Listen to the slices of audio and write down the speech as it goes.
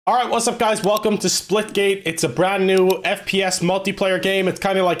Alright, what's up guys? Welcome to Splitgate. It's a brand new FPS multiplayer game. It's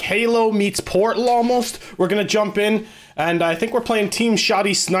kind of like Halo meets Portal almost. We're gonna jump in, and I think we're playing Team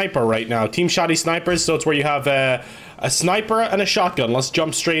Shotty Sniper right now. Team Shotty Snipers, so it's where you have a sniper and a shotgun. Let's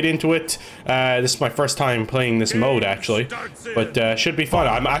jump straight into it. This is my first time playing this mode actually, but should be fun.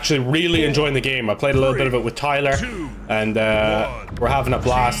 I'm actually really enjoying the game. I played a little bit of it with Tyler, and we're having a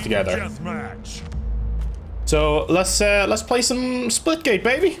blast together. So let's play some Splitgate,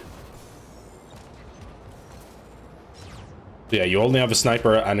 baby. Yeah, you only have a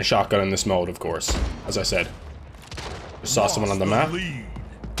sniper and a shotgun in this mode, of course. As I said, just saw someone on the map.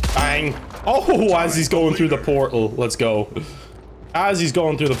 Bang! Oh, as he's going through the portal. Let's go. As he's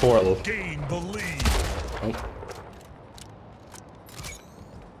going through the portal. Oh.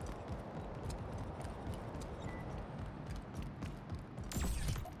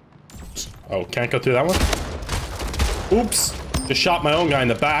 Oh, can't go through that one. Oops, just shot my own guy in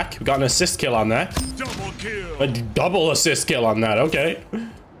the back. We got an assist kill on that. Double kill. A double assist kill on that, okay.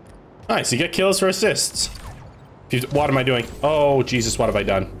 Nice, you get kills for assists. What am I doing? Oh, Jesus, what have I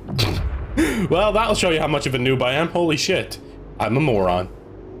done? Well, that'll show you how much of a noob I am. Holy shit. I'm a moron.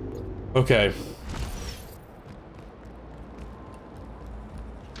 Okay.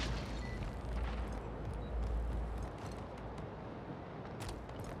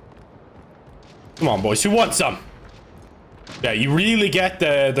 Come on, boys, who wants some? Yeah, you really get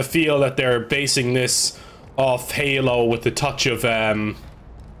the feel that they're basing this off Halo with the touch of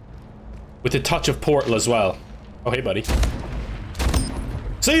Portal as well. Oh, hey, buddy.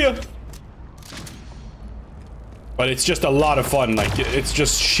 See ya. But it's just a lot of fun. Like, it's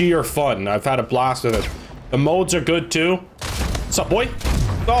just sheer fun. I've had a blast with it. The modes are good too. What's up, boy?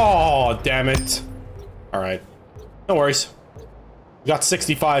 Oh, damn it. All right, no worries. We got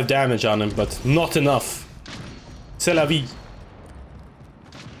 65 damage on him, but not enough. C'est la vie.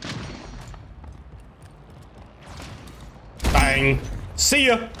 Bang. See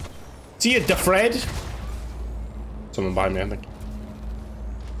ya. See ya, DeFred. Someone behind me, I think.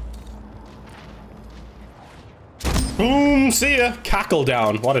 Boom. See ya. Cackle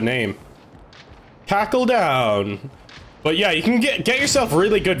down. What a name. Cackle down. But yeah, you can get yourself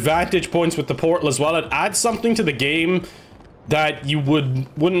really good vantage points with the portal as well. It adds something to the game that you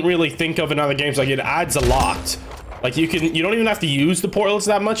wouldn't really think of in other games. Like, it adds a lot. Like, you don't even have to use the portals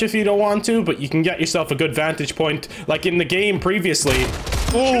that much if you don't want to, but you can get yourself a good vantage point. Like in the game previously.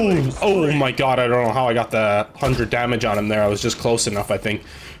 Oh my god, I don't know how I got the 100 damage on him there. I was just close enough, I think.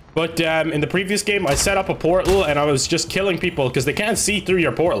 But in the previous game, I set up a portal and I was just killing people because they can't see through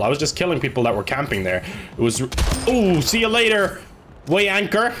your portal. I was just killing people that were camping there. It was, oh, see you later, way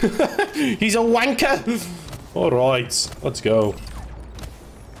anchor. He's a wanker. All right, let's go.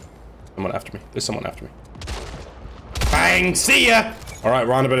 Someone after me. There's someone after me. Bang! See ya! All right,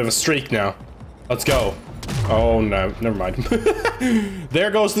 we're on a bit of a streak now. Let's go. Oh no, never mind. There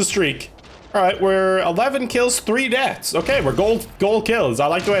goes the streak. All right, we're 11 kills, 3 deaths. Okay, we're gold kills. I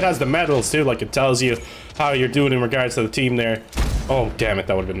like the way it has the medals too. Like, it tells you how you're doing in regards to the team there. Oh damn it,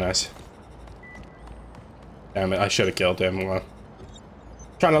 that would have been nice. Damn it, I should have killed him. Well,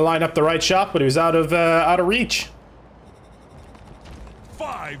 trying to line up the right shot, but he was out of reach.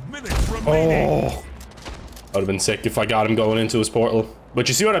 5 minutes remaining. Oh. That would have been sick if I got him going into his portal. But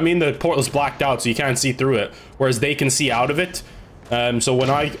you see what I mean? The portal's blacked out, so you can't see through it. Whereas they can see out of it. So when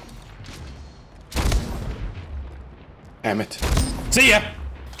I... Damn it. See ya!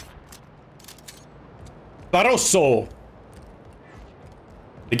 Barroso!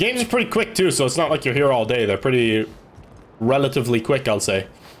 The games are pretty quick too, so it's not like you're here all day. They're pretty... relatively quick, I'll say.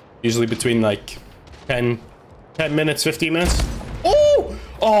 Usually between like 10 minutes, 15 minutes. Oh!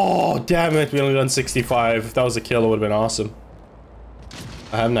 Oh, damn it. We only done 65. If that was a kill, it would have been awesome.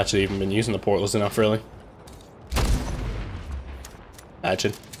 I haven't actually even been using the portals enough, really.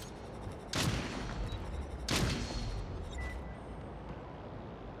 Imagine.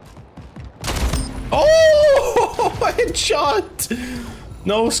 Oh! Headshot!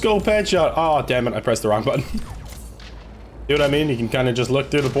 No scope headshot. Oh, damn it. I pressed the wrong button. See what I mean? You can kind of just look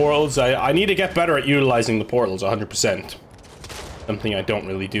through the portals. I need to get better at utilizing the portals 100%. Something I don't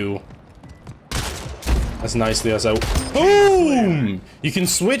really do as nicely as I... Boom! You can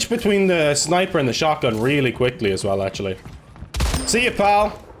switch between the sniper and the shotgun really quickly as well, actually. See ya,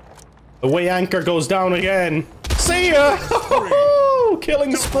 pal. The way anchor goes down again. See ya!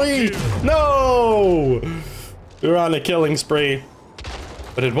 Killing spree! No! We were on a killing spree.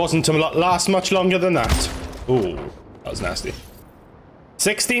 But it wasn't to last much longer than that. Ooh, that was nasty.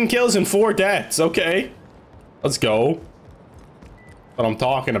 16 kills and 4 deaths. Okay. Let's go. What I'm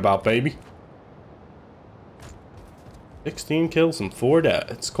talking about, baby. 16 kills and 4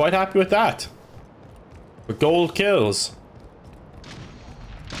 deaths. Quite happy with that. For gold kills.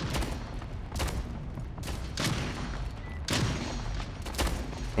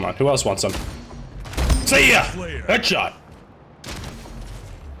 Come on, who else wants some? See ya! Headshot!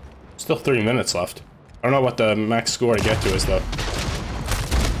 Still 3 minutes left. I don't know what the max score to get to is, though.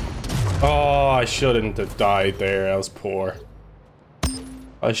 Oh, I shouldn't have died there. That was poor.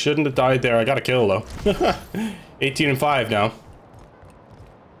 I shouldn't have died there. I got a kill, though. 18 and 5 now.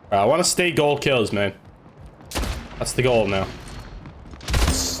 I want to stay gold kills, man. That's the goal now.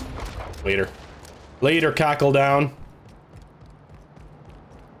 Later. Later, cackle down.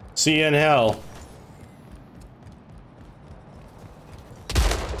 See you in hell.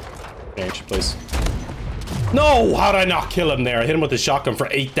 Change, please. No! How did I not kill him there? I hit him with the shotgun for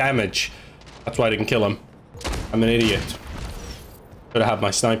 8 damage. That's why I didn't kill him. I'm an idiot. Should have had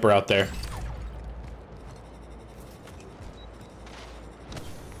my sniper out there.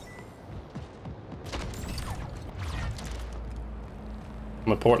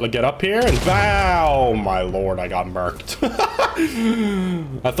 My portal get up here and wow, my lord, I got murked.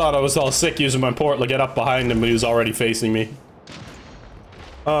 I thought I was all sick using my portal to get up behind him, but he was already facing me.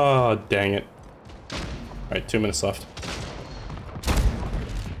 Oh, dang it. Alright, 2 minutes left.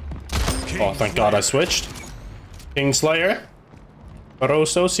 Oh, thank God I switched. Kingslayer.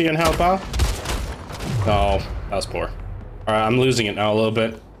 Barroso, see and help out. No, that was poor. Alright, I'm losing it now a little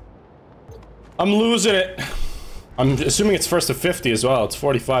bit. I'm losing it. I'm assuming it's first to 50 as well. It's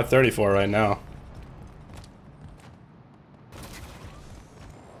 45-34 right now.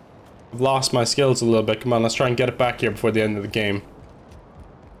 I've lost my skills a little bit. Come on, let's try and get it back here before the end of the game.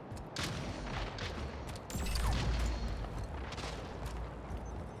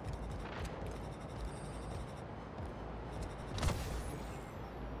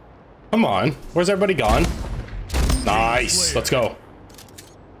 Come on. Where's everybody gone? Nice. Let's go.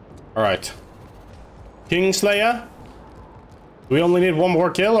 Alright. Kingslayer? Do we only need 1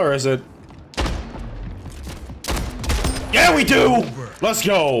 more kill, or is it... Yeah, we do! Let's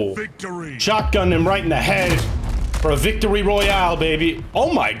go! Victory. Shotgun him right in the head for a victory royale, baby.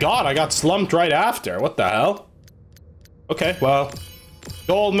 Oh my God, I got slumped right after. What the hell? Okay, well.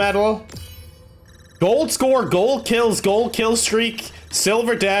 Gold medal. Gold score, gold kills, gold kill streak,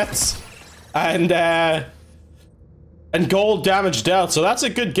 silver deaths, and gold damage dealt. So that's a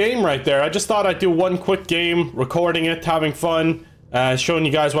good game right there. I just thought I'd do one quick game, recording it, having fun, showing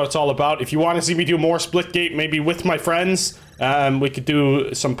you guys what it's all about. If you want to see me do more Splitgate, maybe with my friends, we could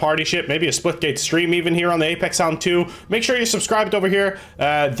do some party shit, maybe a Splitgate stream even here on the Apex Sound 2. Make sure you're subscribed over here.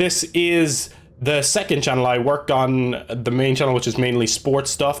 This is the second channel. I work on the main channel, which is mainly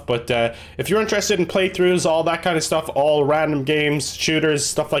sports stuff, but if you're interested in playthroughs, all that kind of stuff, all random games, shooters,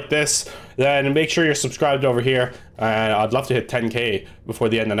 stuff like this, then make sure you're subscribed over here. I'd love to hit 10K before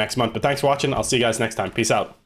the end of next month. But thanks for watching. I'll see you guys next time. Peace out.